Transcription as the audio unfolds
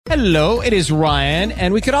Hello, it is Ryan,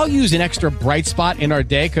 and we could all use an extra bright spot in our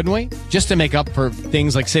day, couldn't we? Just to make up for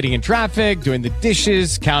things like sitting in traffic, doing the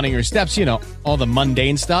dishes, counting your steps, you know, all the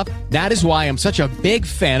mundane stuff. That is why I'm such a big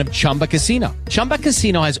fan of Chumba Casino. Chumba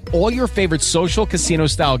Casino has all your favorite social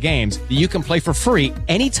casino-style games that you can play for free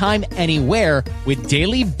anytime, anywhere with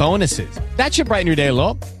daily bonuses. That should brighten your day a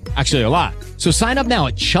little. Actually, a lot. So sign up now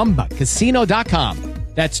at ChumbaCasino.com.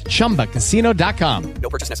 That's ChumbaCasino.com. No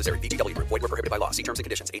purchase necessary. VGW Group. Void where prohibited by law. See terms and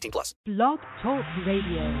conditions. 18 plus. Blog Talk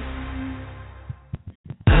Radio.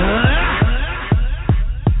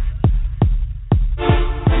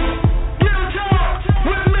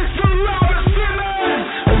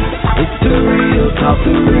 It's the real talk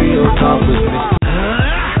with Mr.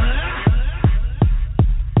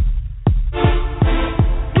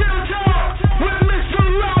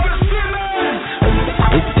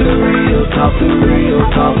 It's the real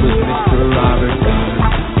talk with Mr. Robert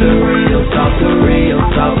Simmons. The real talk with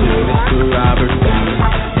Mr. Robert Simmons.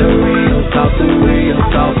 The real talk with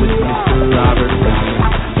Mr. Robert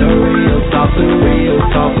Simmons. The real talk with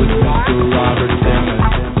Mr. Robert Simmons.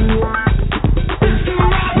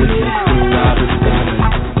 With Mr. Robert Simmons.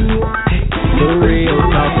 The real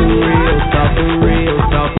talk with Mr.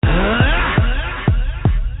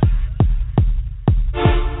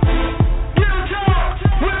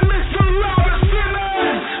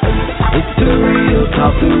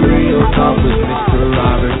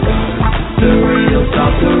 Robert Simmons. The real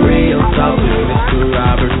talk with Mr.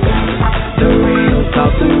 Robert Simmons. The real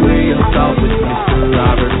talk with Mr.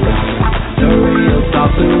 Robert Simmons. The real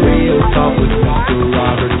talk with Mr.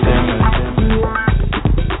 Robert Simmons.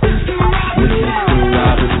 With Mr.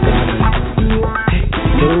 Robert Simmons.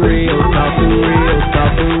 The real talk with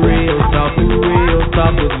Mr.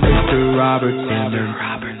 Robert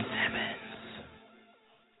Simmons.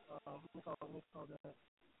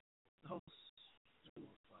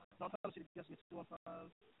 Sometimes it gets me 215-383-3969.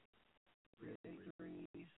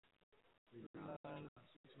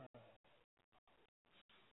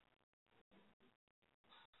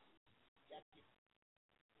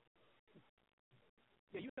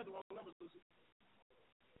 Yeah, you had the wrong numbers, Lucy.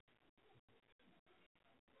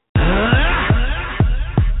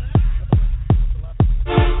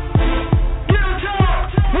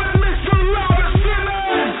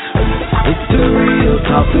 It's the real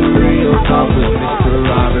talk with Mr.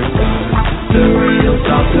 Robert Simmons. The real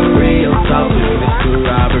talk with Mr.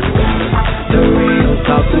 Robert Simmons. The real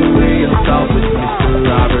talk with Mr.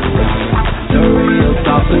 Robert Simmons. The real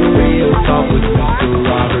talk with Mr.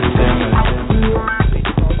 Robert Simmons.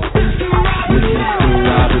 With Mr.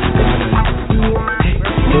 Robert Simmons.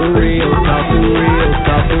 The real talk with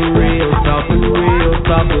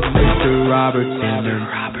Mr. Robert Simmons.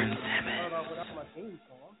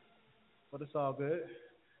 But it's all good.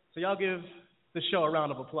 So y'all give the show a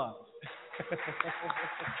round of applause.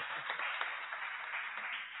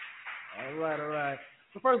 All right.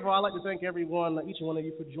 So first of all, I'd like to thank everyone, each one of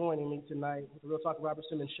you, for joining me tonight with the Real Talk Robert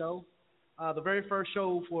Simmons show, the very first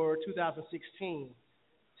show for 2016.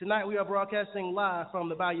 Tonight we are broadcasting live from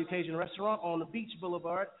the Bayou Cajun Restaurant on the Beach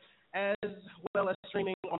Boulevard, as well as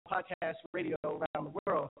streaming on podcast radio around the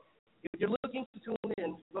world. If you're looking to tune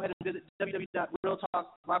in, go ahead and visit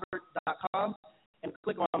www.realtalkrobert.com and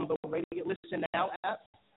click on the Radio Listen Now app.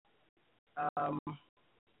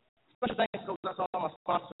 Special thanks goes out to all my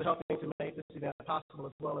sponsors for helping to make this event possible,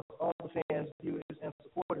 as well as all the fans, viewers, and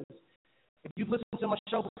supporters. If you've listened to my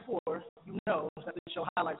show before, you know that this show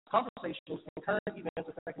highlights conversations and current events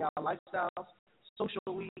affecting our lifestyles,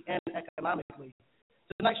 socially, and economically.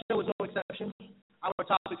 Tonight's show is no exception. Our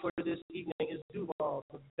topic for this evening is Duval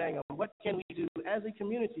with Bangham. What can we do as a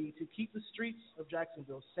community to keep the streets of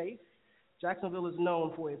Jacksonville safe? Jacksonville is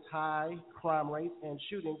known for its high crime rates and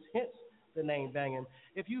shootings, hence the name Bangham.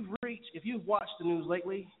 If you've watched the news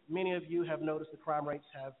lately, many of you have noticed the crime rates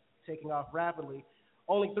have taken off rapidly.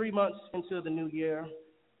 Only 3 months into the new year,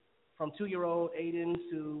 from 2-year-old Aiden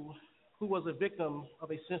who was a victim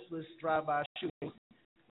of a senseless drive-by shooting,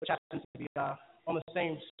 which happens to be on the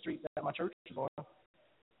same street that my church is on.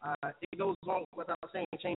 It goes on without saying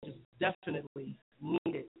change is definitely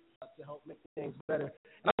needed to help make things better.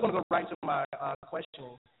 And I'm going to go right to my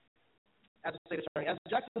questioning. As a state attorney, as the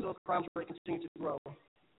Jacksonville crime rate continues to grow,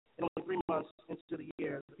 and only 3 months into the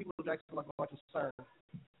year, the people of Jacksonville are going concerned.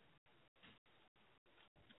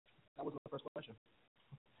 That was my first question.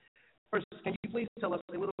 First, can you please tell us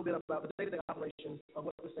a little bit about the day-to-day operations of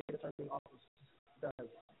what the state attorney office does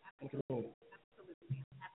in the community? Absolutely.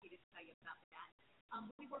 I'm happy to tell you about that.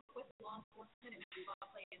 We work with law enforcement in Duval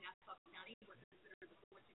and Nassau County. We're considered the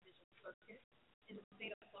fourth judicial circuit in the state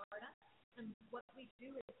of Florida. And what we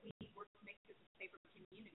do is we work to make this a safer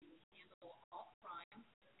community.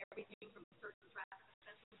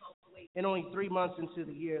 And only 3 months into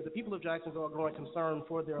the year, the people of Jacksonville are growing concerned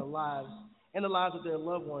for their lives and the lives of their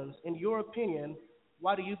loved ones. In your opinion,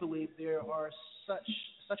 why do you believe there are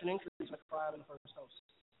such an increase in crime in the first host?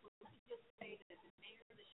 Let me just say that the mayor,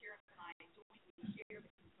 the sheriff, and I jointly share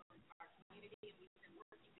the concerns of our community, and we've been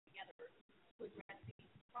working together to address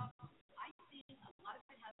these problems. I think a lot of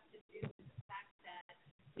it has to do with the fact that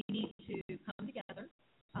we need to come together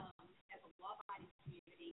as a law-abiding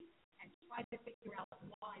community and try to figure out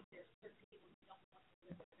why there's certain people who don't want to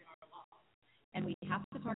live within our laws. And we have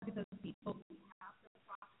to target those people. We have to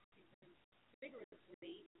prosecute them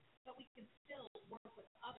vigorously, but we can still work with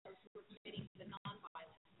others who are committing the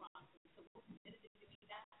nonviolent crimes. And so we're committed to doing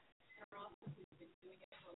that in our office. We've been doing it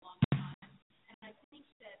for a long time. And I think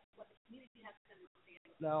that what the community has to understand.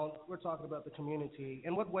 Now, we're talking about the community.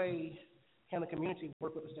 In what way can the community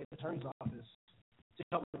work with the state attorney's office to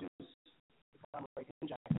help reduce the crime rate in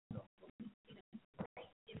Jacksonville?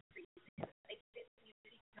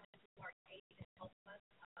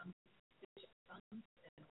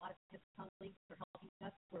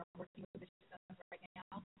 We're working with Bishop Simmons right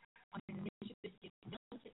now on an initiative to get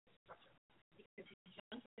young kids structure because these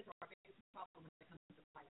young kids are our biggest problem when it comes to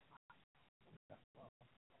violent crime.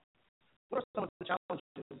 What are some of the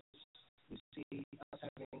challenges you see us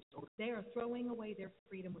having? They are throwing away their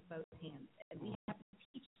freedom with both hands, and we have to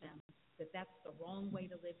teach them that that's the wrong way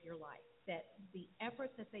to live your life, that the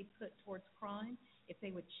effort that they put towards crime, if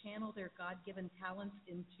they would channel their God-given talents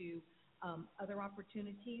into other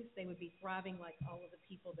opportunities, they would be thriving like all of the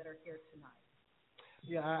people that are here tonight.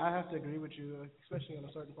 Yeah, I have to agree with you, especially on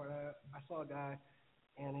a certain part. I saw a guy,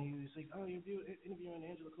 and he was like, "Oh, you're interviewing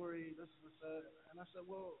Angela Corey, this is that," and I said,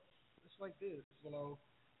 "Well, it's like this,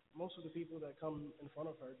 most of the people that come in front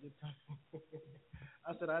of her did."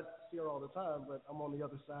 I said, "I see her all the time, but I'm on the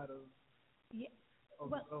other side of." Yeah.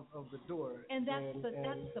 Of the door. And that's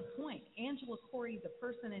the point. Angela Corey, the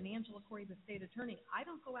person, and Angela Corey, the state attorney, I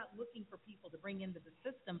don't go out looking for people to bring into the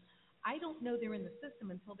system. I don't know they're in the system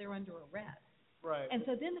until they're under arrest. Right. And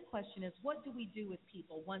so then the question is, what do we do with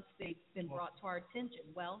people once they've been brought to our attention?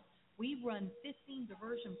 Well, we run 15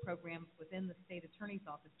 diversion programs within the state attorney's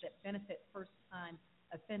office that benefit first-time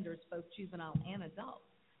offenders, both juvenile and adult.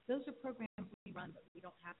 Those are programs we run, but we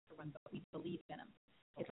don't have to run, but we believe in them.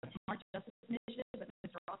 It's a smart justice initiative, but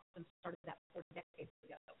Mr. Austin started that 4 decades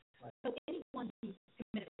ago. Right. So anyone who's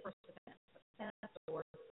committed a first offense, a theft, or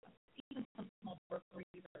even some small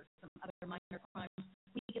burglaries or some other minor crimes,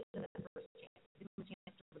 we give them the first chance. Give them a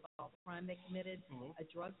chance to resolve the crime they committed, a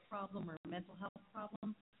drug problem or a mental health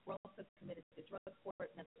problem. We're also committed to drug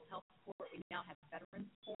court, mental health court. We now have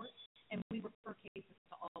veterans court, and we refer cases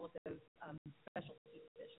to all of those specialty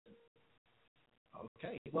divisions.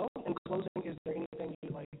 Okay. Well, in closing, is there anything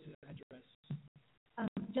you'd like to address?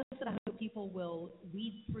 Just that I hope people will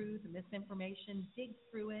weed through the misinformation, dig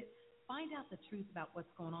through it, find out the truth about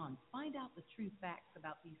what's going on, find out the true facts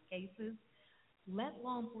about these cases. Let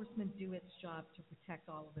law enforcement do its job to protect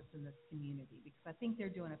all of us in this community, because I think they're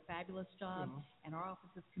doing a fabulous job, and our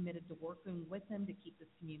office is committed to working with them to keep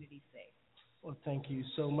this community safe. Well, thank you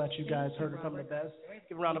so much. You guys heard from the best.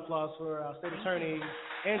 Give a round of applause for our state attorney,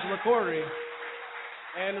 Angela Corey.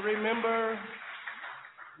 And remember,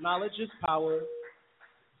 knowledge is power.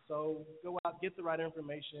 So go out, get the right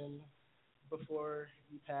information before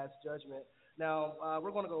you pass judgment. Now,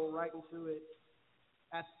 we're going to go right into it.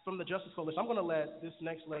 From the Justice Coalition, I'm going to let this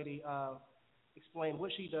next lady explain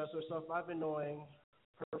what she does herself. I've been knowing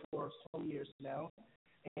her for some years now,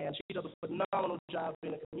 and she does a phenomenal job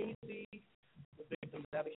in the community with victims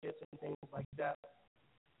advocates and things like that.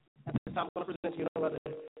 At this time, I'm going to present to you no other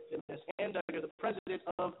than Ms. Ann Duggar, the president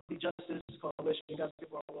of the Justice Coalition. You guys give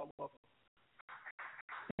her a warm welcome.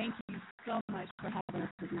 Thank you so much for having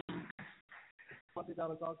us tonight. I'll sit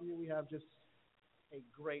down and talk to you. We have just a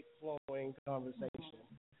great flowing conversation.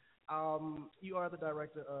 You are the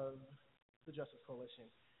director of the Justice Coalition.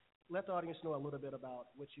 Let the audience know a little bit about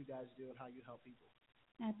what you guys do and how you help people.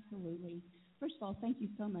 Absolutely. First of all, thank you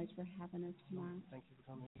so much for having us tonight. Thank you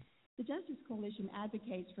for coming. The Justice Coalition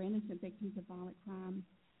advocates for innocent victims of violent crime.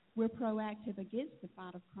 We're proactive against the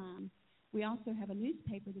fight of crime. We also have a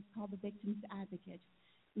newspaper that's called The Victim's Advocate.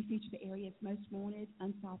 We feature the area's most wanted,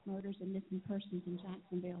 unsolved murders, and missing persons in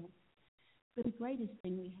Jacksonville. But the greatest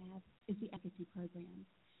thing we have is the advocacy program,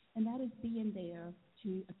 and that is being there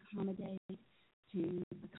to accommodate, to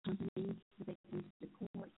accompany the victims to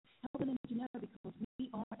court, helping them to know, because we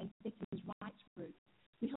are a victims' rights group.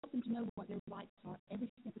 We help them to know what their rights are every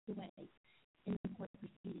step of the way in the court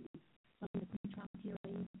proceedings, from the pretrial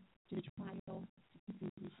hearing to the trial to the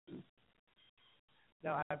sentencing.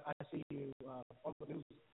 Now, I see you on the news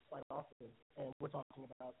quite often, and we're talking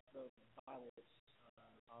about the violence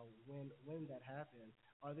when that happened.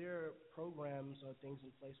 Are there programs or things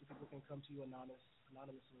in place where people can come to you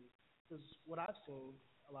anonymously? Because what I've seen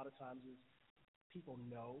a lot of times is people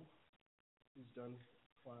know who's done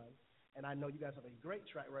crime, and I know you guys have a great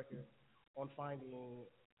track record on finding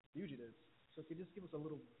fugitives. So could you just give us a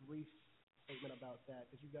little brief statement about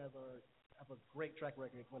that? Because you guys have a great track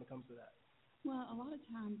record when it comes to that. Well, a lot of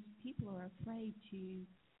times people are afraid to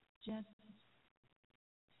just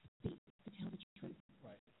speak, to tell the truth.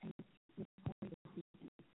 Right. And report the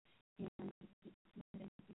speaking. And they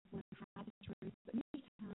want to hide the truth, but many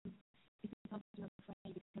times it's because they're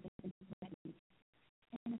afraid because they've been threatened.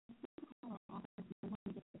 And if we call our office, no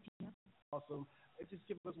one gets the tip. Awesome. Just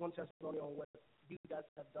give us one testimony on what you guys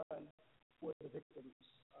have done for the victims.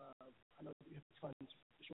 I know you have tons.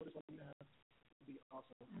 The shortest one you have would be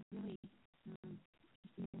awesome. I really,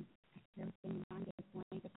 everything mind is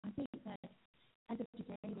blank, but I think that as of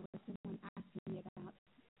today, there was someone asking me about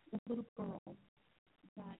the little girl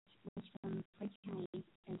that was from Clay County,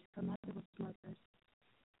 and her mother was murdered,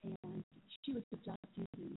 and she was abducted,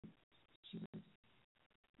 and she was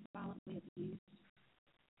violently abused,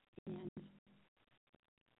 and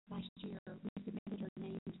last year we submitted her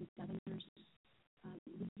name to the governors.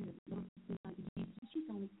 We did a little abuse. She's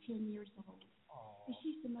only 10 years old. And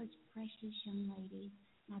she's the most precious young lady.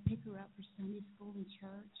 And I pick her up for Sunday school and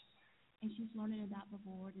church. And she's learning about the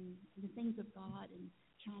Lord and the things of God and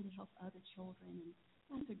trying to help other children. And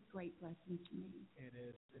that's a great blessing to me. It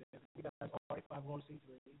is. It is. You guys are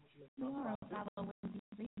 501c3. We are a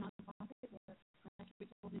 501c3 nonprofit. We're a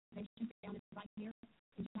grassroots organization founded right here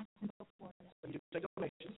in Jacksonville, Florida. So you take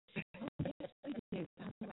donations. Yes, we do.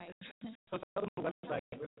 That's right. So tell them the website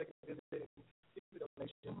where they can visit and give the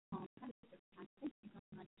donation. Thank you so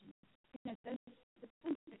much. You know, the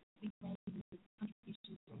funds that we raise and the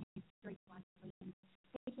contributions are used very wisely, and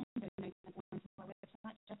they can donate by going to our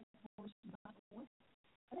website, justiceforce.org,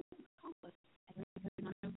 or they can call us at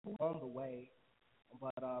 904. On the way,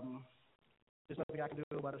 but there's nothing I can do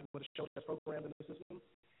about it with a show that's programmed in the system.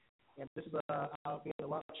 And this is I'll be in the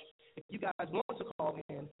lunch. If you guys want to call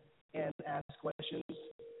in and ask questions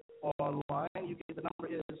online, you can. The number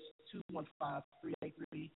is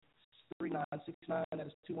 215-383-3969. That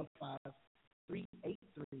is 215-383-3969.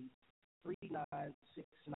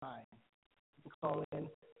 You can call in,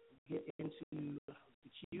 get into the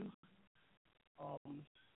queue.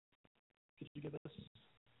 Could you give us?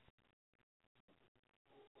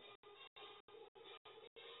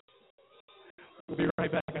 We'll be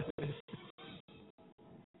right back after this.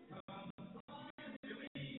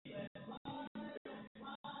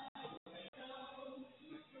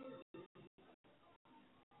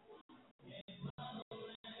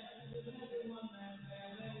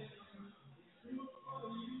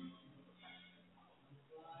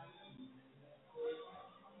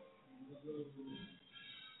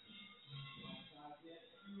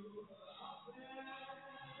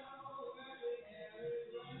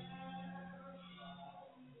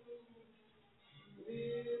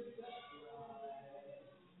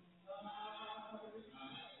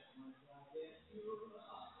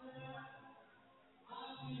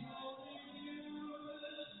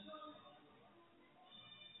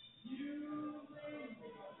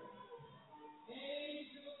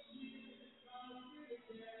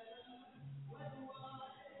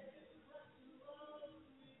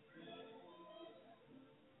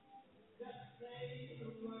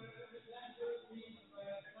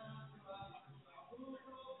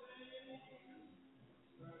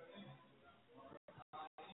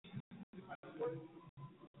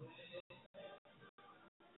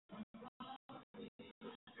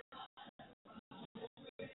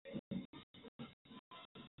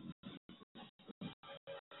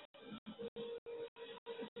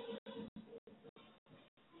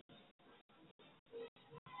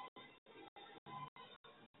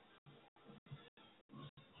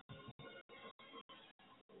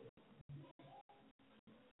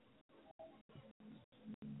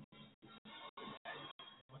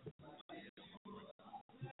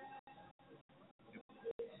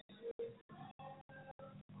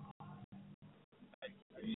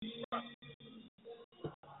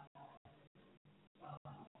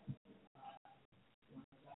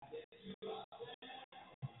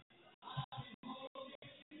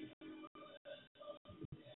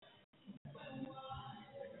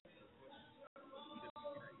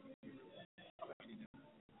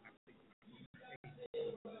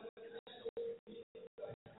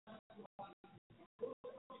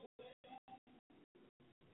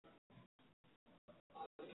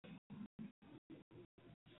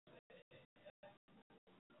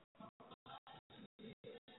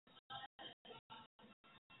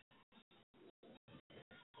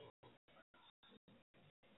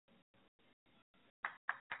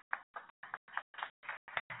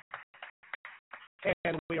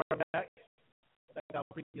 And we are back. Thank our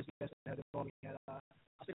previous guest that had been on. We had our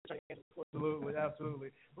secretary. Absolutely.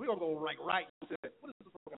 We're going to go right into it. What is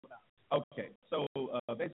this program about? Okay, so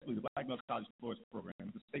basically the Black Male College Florist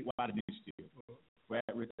Program is a statewide initiative for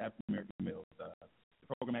at-risk African-American males. The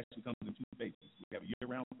program actually comes in two phases. We have a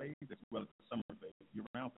year-round phase as well as a summer phase.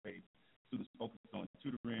 Year-round phase, students focus on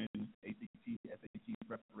tutoring, ACT, SAT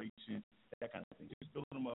preparation, that kind of thing. Just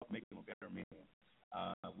building them up, making them a better man.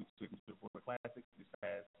 We took them to the Florida Classic this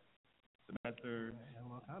past semester.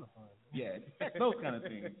 All kind of fun. Yeah, those kind of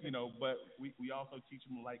things, but we also teach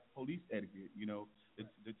them like police etiquette, the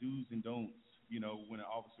do's and don'ts, when an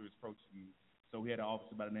officer is approaching you. So we had an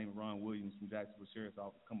officer by the name of Ron Williams from Jacksonville Sheriff's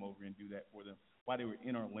Office come over and do that for them while they were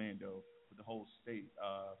in Orlando with the whole state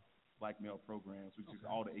black male programs, which is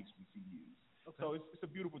all the HBCUs. Okay. So it's a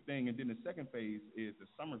beautiful thing. And then the second phase is the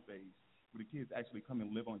summer phase where the kids actually come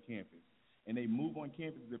and live on campus. And they move on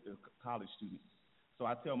campus if they're college students. So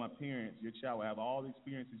I tell my parents, your child will have all the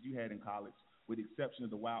experiences you had in college with the exception of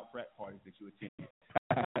the wild frat parties that you attended.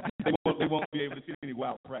 they won't be able to attend any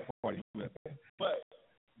wild frat parties, but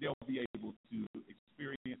they'll be able to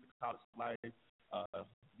experience the college life,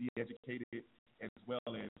 be educated, as well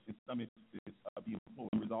as in some instances be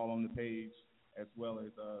employed. It's all on the page, as well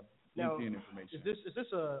as LinkedIn information. Is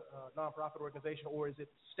this a nonprofit organization, or is it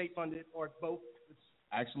state funded, or both?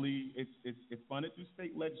 Actually, it's funded through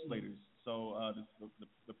state legislators. So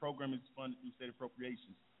the program is funded through state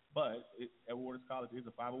appropriations. But at Waters College is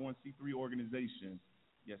a 501c3 organization.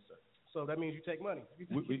 Yes, sir. So that means you take money.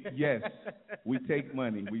 Yes, we take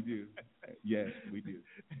money. We do. Yes, we do.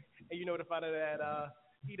 And you know to find it at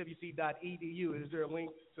ewc.edu. Is there a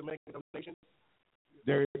link to make a donation?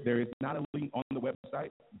 There is not a link on the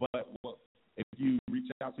website, but if you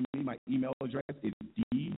reach out to me, my email address is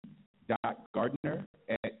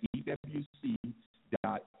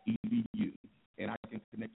d.gardner@ewc.edu, and I can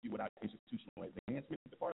connect you with our institutional advancement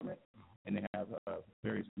department, and they have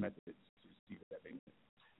various methods to receive that payment.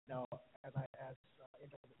 Now, as I ask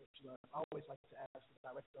I always like to ask the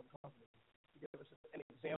director of the company to give us an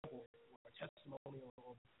example or a testimonial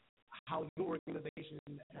of how your organization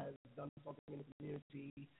has done something in the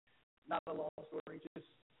community. Not a long story, just,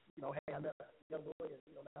 hey, I met a young boy, and,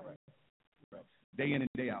 now right. Day in and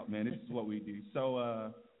day out, man. This is what we do.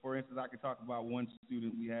 So, for instance, I could talk about one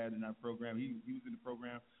student we had in our program. He was in the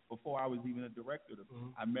program before I was even a director.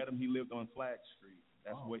 I met him. He lived on Flag Street.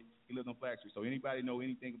 That's where he lived on Flag Street. So anybody know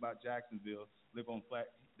anything about Jacksonville, live on Flag,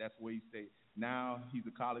 that's where he stayed. Now he's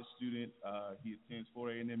a college student. He attends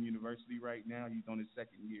Florida A&M University right now. He's on his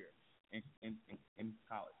second year in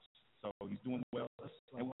college. So he's doing well.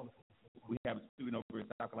 And we have a student over at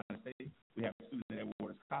South Carolina State. We have a student at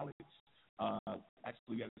Waters College.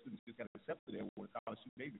 Actually, we have a student who just got accepted at Waters College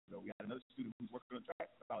 2 days ago. We had another student who's working on track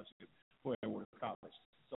scholarship for Waters College.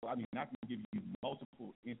 So, I can give you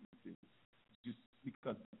multiple instances just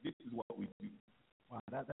because this is what we do. Wow,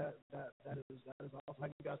 that is awesome.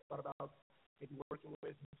 Have you guys thought about maybe working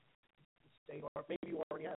with the state, or maybe you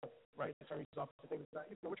already have, right? Attorney's office and things like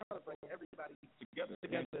that. We're trying to bring everybody together.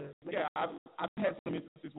 Yeah, I've had some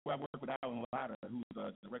instances where I worked with Alan Latta, who's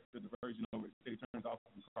director of diversion over at the state attorney's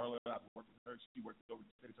office in Carla. I've worked with her. She works over at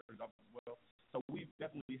the state attorney's office as well. So we've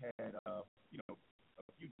definitely had, a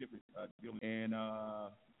few different deals. And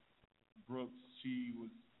Brooks, she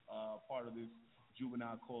was part of this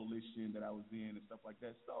juvenile coalition that I was in and stuff like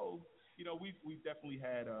that. So, we've definitely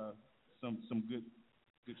had some good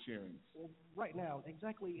sharing. Well, right now,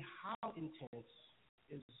 exactly how intense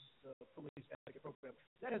is the police etiquette program?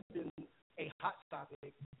 That has been a hot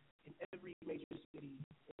topic in every major city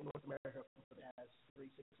in North America for the past 3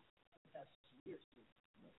 years.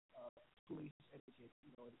 Police etiquette,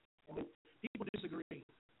 and when people disagree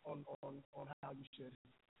on how you should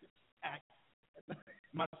act.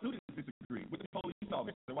 My students disagree with the police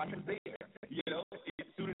officer while he's there.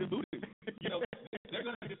 It's student diluted. They're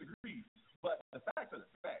going to disagree. But the facts are the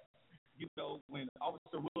facts. When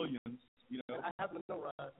Officer Williams, I happen to know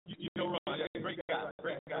Ron. You know Ron, yeah, great guy,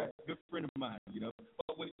 good friend of mine,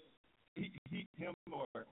 But when him or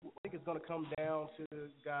I think it's going to come down to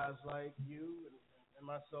guys like you and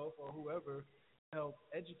myself or whoever help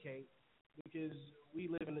educate, because we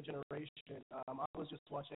live in a generation. I was just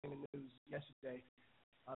watching the news yesterday.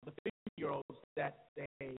 The 50-year-olds that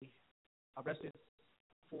they arrested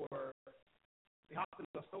for, they hopped in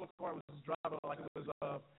a stolen car and was driving like it was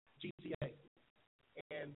GTA,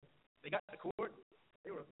 and they got to court.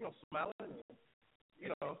 They were, smiling, and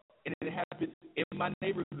it happened in my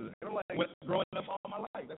neighborhood. Growing up all my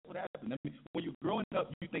life, that's what happened. When you're growing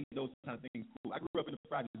up, you think those kind of things cool. I grew up in the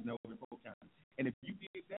projects in Polk County, and if you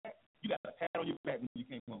did that, you got a pat on your back when you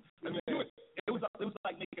came home. It was up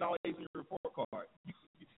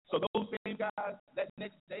guys that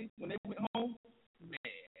next day when they went home, man,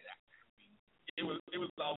 it was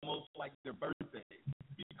almost like their birthday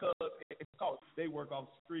because it's called they work off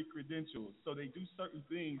street credentials, so they do certain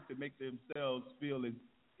things to make themselves feel as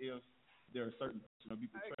if they're a certain, be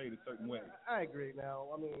portrayed a certain way. I agree. Now,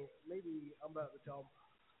 I mean, maybe I'm about to tell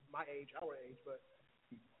my age, our age, but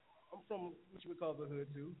I'm from what you would call the hood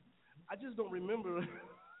too. I just don't remember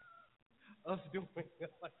us doing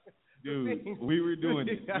like. Dude, we were doing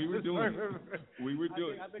it. We were doing it. We were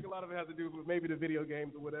doing it. I think a lot of it has to do with maybe the video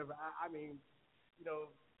games or whatever. I mean,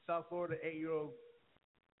 South Florida 8-year-old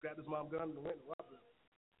grabbed his mom gun and went and robbed her.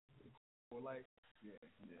 Like,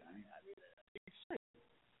 extreme.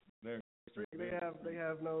 Very extreme. They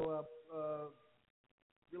have no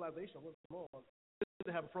realization of what's going on. Just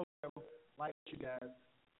to have a program like you guys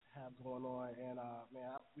have going on, and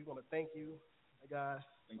man, we want to thank you, guys.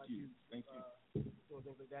 Thank you. Doing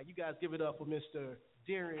things like that. You guys give it up for Mr.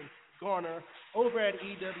 Darren Garner over at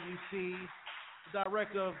EWC, the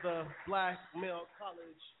director of the Black Male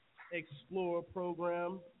College Explorer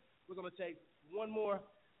program. We're going to take one more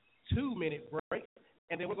 2-minute break,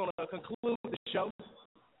 and then we're going to conclude the show.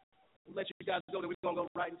 We'll let you guys go, then we're going to go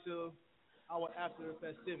right into our after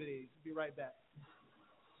festivities. Be right back.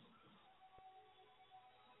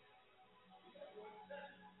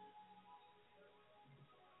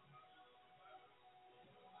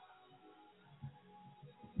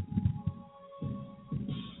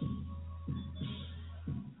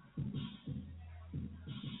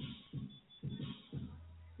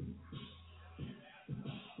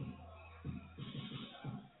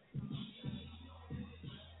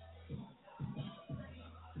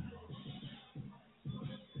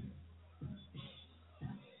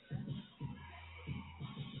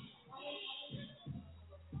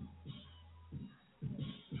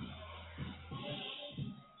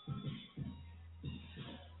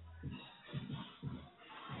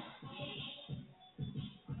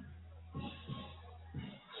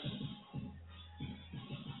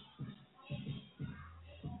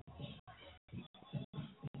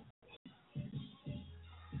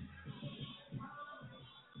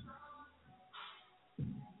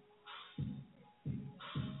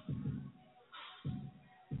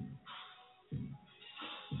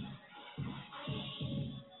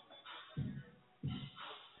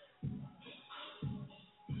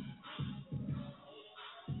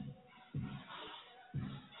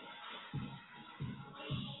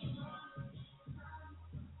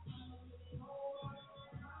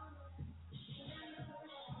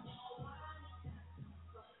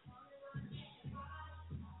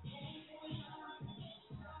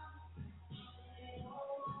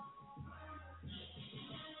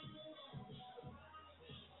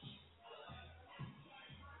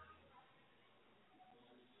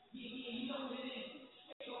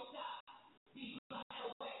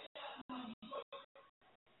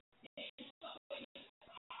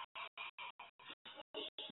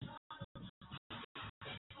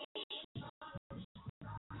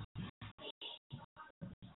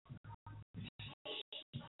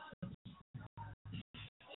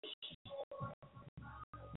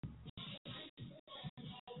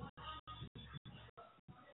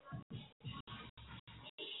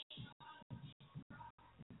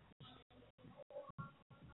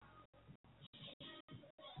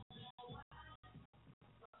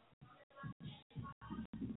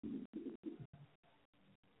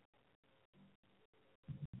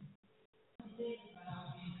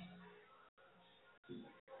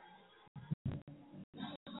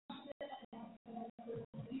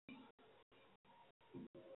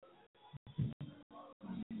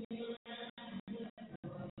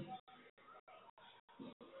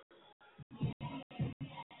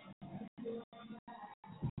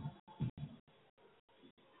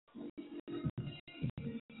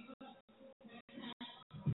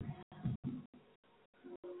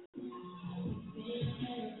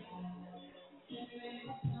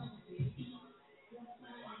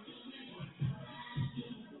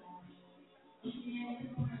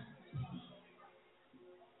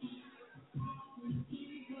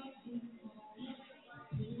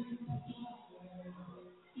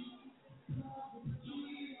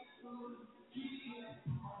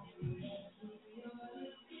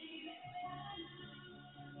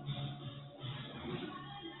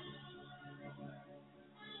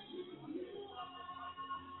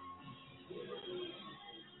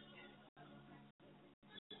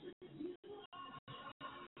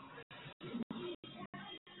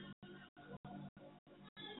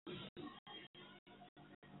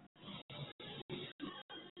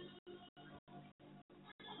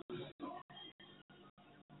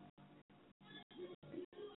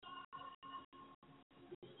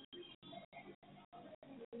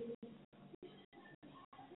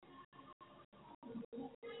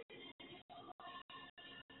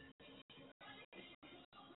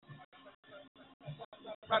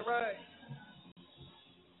 Right.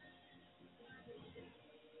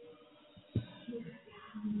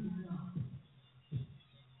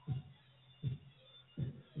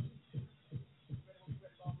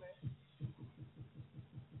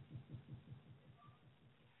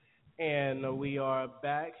 And we are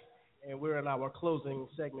back, and we're in our closing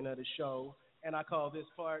segment of the show. And I call this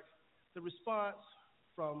part the response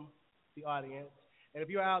from the audience. And if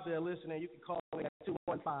you're out there listening, you can call me at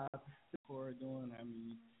 215. For doing, I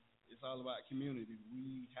mean, it's all about community.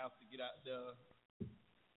 We have to get out there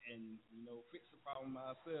and, fix the problem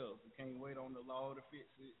ourselves. We can't wait on the law to fix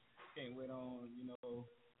it. Can't wait on,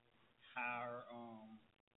 higher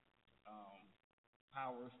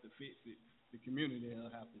powers to fix it. The community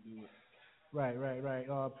will have to do it. Right.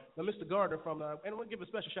 Now, Mr. Gardner and we'll give a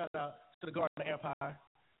special shout out to the Gardner Empire.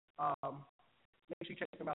 Make sure you check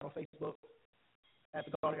them out on Facebook at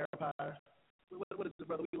the Gardner Empire. What is it,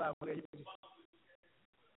 brother? We live on there.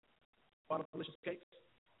 Bonner's Delicious Cakes.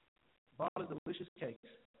 Bonner's Delicious Cakes.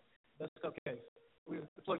 That's cupcakes. We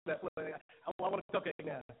plug that. I want a cupcake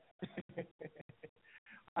now. All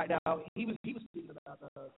right, now he was speaking about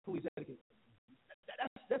police etiquette.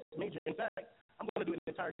 That's major. In fact, I'm going to do an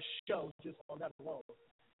entire show just on that alone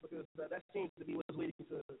because that seems to be what's leading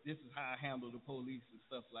to. This is how I handle the police and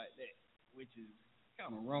stuff like that, which is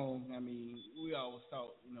kind of wrong. I mean, we always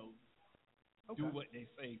talk, do what they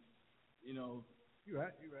say. You're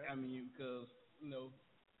right. I mean, because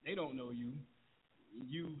they don't know you.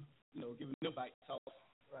 You giving them bite talk.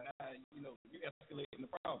 Right. You escalating the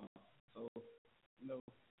problem. So,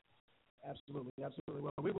 Absolutely.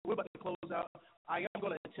 Well, we're about to close out. I am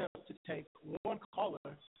going to attempt to take one caller.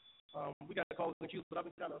 We got callers in the queue, but I've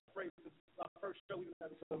been kind of afraid since our first show we've been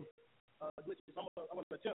having some glitches. I'm going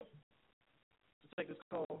to attempt to take this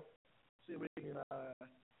call, see if we can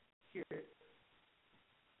hear it.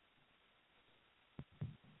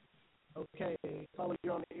 Okay, caller,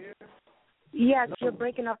 you're on the air. Yes, you're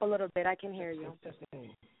breaking up a little bit. I can hear you.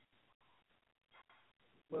 Testing.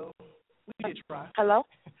 Well, we did try. Hello?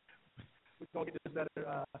 We're going to get this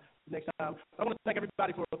better next time. I want to thank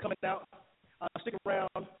everybody for coming out. Stick around.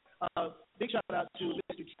 Big shout out to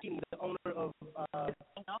Mr. Keating, the owner of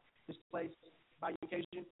this place, Bayou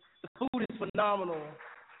Cajun. The food is phenomenal.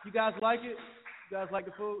 You guys like it? You guys like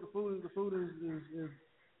the food? The food is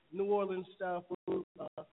New Orleans style food.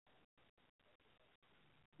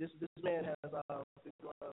 This man has been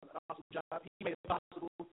doing an awesome job. He made it possible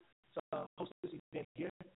to host this event here.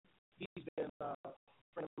 He's been a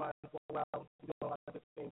friend of mine for a while. We're doing a lot of good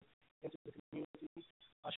things into the community.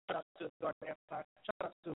 Shout out to Gardner Empire. Shout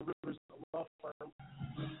out to Rivers Law Firm.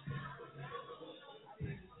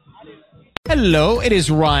 Hello, it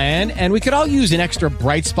is Ryan, and we could all use an extra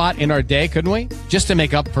bright spot in our day, couldn't we? Just to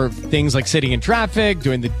make up for things like sitting in traffic,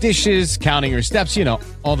 doing the dishes, counting your steps,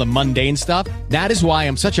 all the mundane stuff. That is why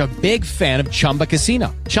I'm such a big fan of Chumba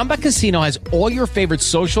Casino. Chumba Casino has all your favorite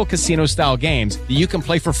social casino-style games that you can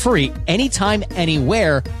play for free anytime,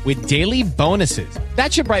 anywhere with daily bonuses.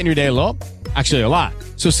 That should brighten your day a little. Actually, a lot.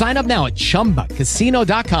 So sign up now at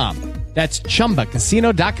ChumbaCasino.com. That's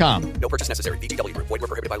ChumbaCasino.com. No purchase necessary. VGW Group. Void where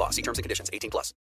prohibited by law. See terms and conditions. 18+.